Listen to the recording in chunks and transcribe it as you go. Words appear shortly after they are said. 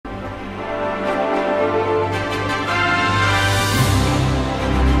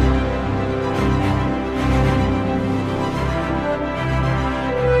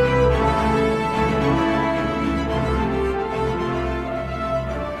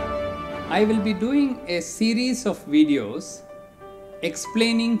I will be doing a series of videos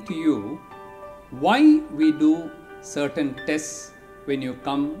explaining to you why we do certain tests when you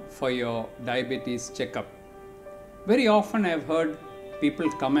come for your diabetes checkup. Very often I have heard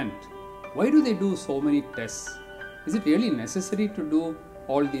people comment, why do they do so many tests? Is it really necessary to do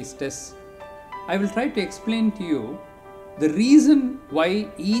all these tests? I will try to explain to you the reason why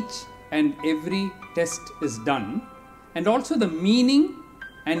each and every test is done, and also the meaning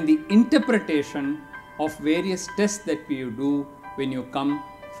and the interpretation of various tests that we do when you come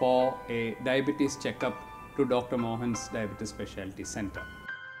for a diabetes checkup to Dr. Mohan's Diabetes Specialty Center.